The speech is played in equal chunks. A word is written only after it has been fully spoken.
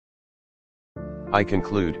I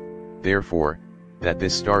conclude, therefore, that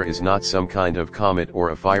this star is not some kind of comet or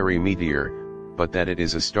a fiery meteor, but that it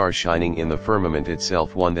is a star shining in the firmament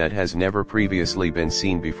itself, one that has never previously been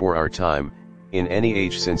seen before our time, in any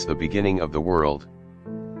age since the beginning of the world.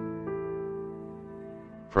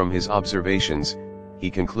 From his observations, he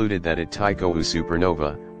concluded that Tycho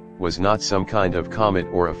supernova was not some kind of comet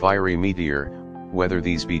or a fiery meteor, whether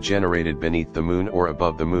these be generated beneath the moon or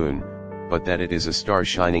above the moon, but that it is a star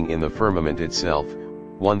shining in the firmament itself,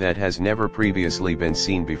 one that has never previously been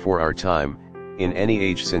seen before our time, in any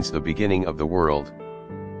age since the beginning of the world.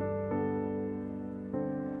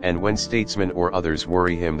 And when statesmen or others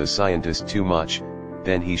worry him, the scientist, too much,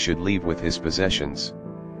 then he should leave with his possessions.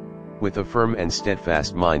 With a firm and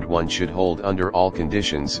steadfast mind one should hold under all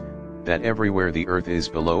conditions, that everywhere the earth is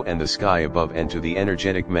below and the sky above, and to the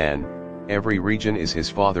energetic man, every region is his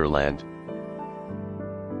fatherland.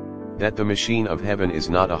 That the machine of heaven is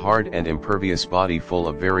not a hard and impervious body full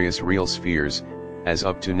of various real spheres, as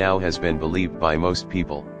up to now has been believed by most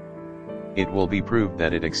people. It will be proved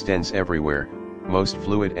that it extends everywhere, most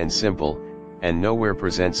fluid and simple, and nowhere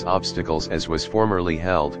presents obstacles as was formerly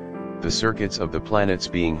held, the circuits of the planets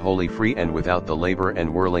being wholly free and without the labor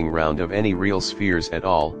and whirling round of any real spheres at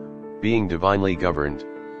all, being divinely governed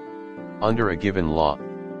under a given law.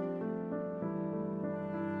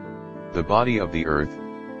 The body of the earth,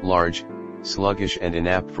 large, sluggish and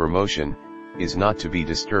inapt for motion, is not to be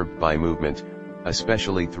disturbed by movement,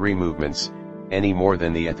 especially three movements, any more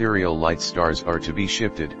than the ethereal light stars are to be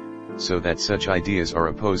shifted, so that such ideas are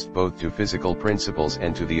opposed both to physical principles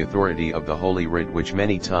and to the authority of the Holy Writ, which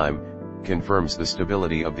many time confirms the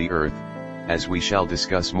stability of the earth, as we shall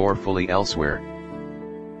discuss more fully elsewhere.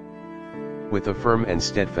 With a firm and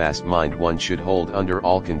steadfast mind one should hold under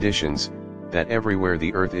all conditions, that everywhere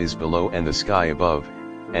the earth is below and the sky above,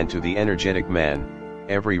 and to the energetic man,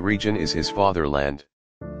 every region is his fatherland.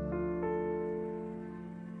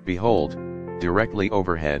 Behold, directly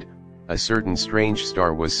overhead, a certain strange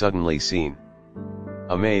star was suddenly seen.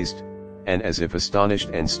 Amazed, and as if astonished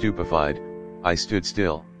and stupefied, I stood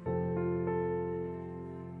still.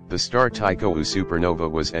 The star Tycho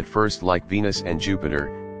supernova was at first like Venus and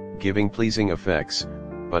Jupiter, giving pleasing effects,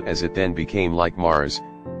 but as it then became like Mars,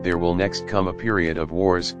 there will next come a period of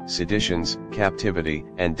wars, seditions, captivity,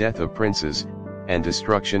 and death of princes, and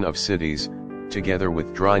destruction of cities, together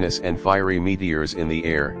with dryness and fiery meteors in the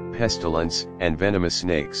air, pestilence, and venomous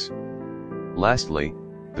snakes. Lastly,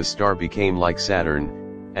 the star became like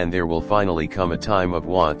Saturn, and there will finally come a time of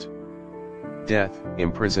want, death,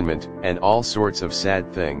 imprisonment, and all sorts of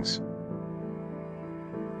sad things.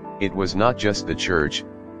 It was not just the Church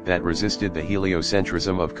that resisted the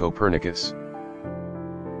heliocentrism of Copernicus.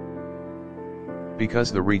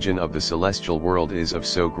 Because the region of the celestial world is of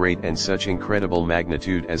so great and such incredible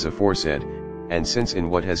magnitude as aforesaid, and since in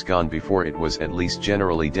what has gone before it was at least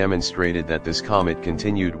generally demonstrated that this comet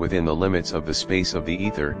continued within the limits of the space of the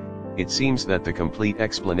ether, it seems that the complete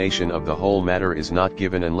explanation of the whole matter is not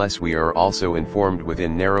given unless we are also informed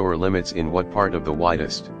within narrower limits in what part of the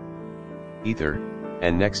widest ether,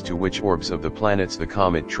 and next to which orbs of the planets the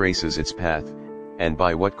comet traces its path, and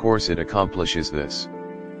by what course it accomplishes this.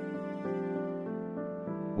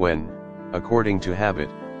 When, according to habit,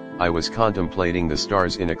 I was contemplating the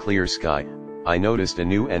stars in a clear sky, I noticed a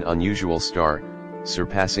new and unusual star,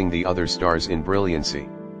 surpassing the other stars in brilliancy.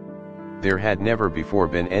 There had never before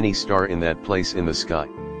been any star in that place in the sky.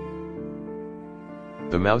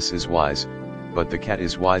 The mouse is wise, but the cat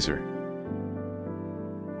is wiser.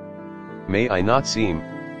 May I not seem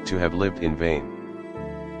to have lived in vain?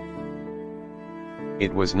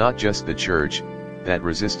 It was not just the Church that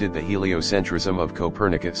resisted the heliocentrism of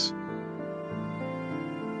Copernicus.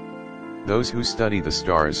 Those who study the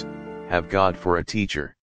stars have God for a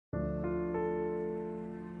teacher.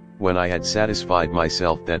 When I had satisfied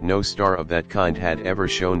myself that no star of that kind had ever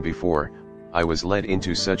shone before, I was led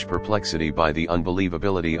into such perplexity by the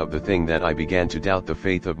unbelievability of the thing that I began to doubt the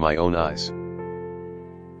faith of my own eyes.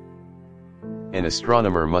 An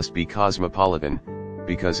astronomer must be cosmopolitan,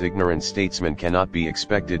 because ignorant statesmen cannot be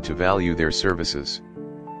expected to value their services.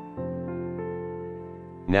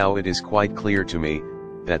 Now it is quite clear to me,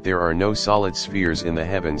 that there are no solid spheres in the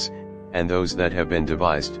heavens, and those that have been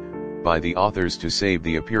devised by the authors to save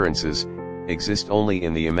the appearances, exist only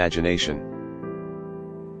in the imagination.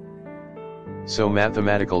 So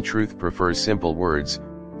mathematical truth prefers simple words,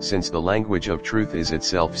 since the language of truth is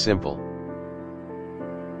itself simple.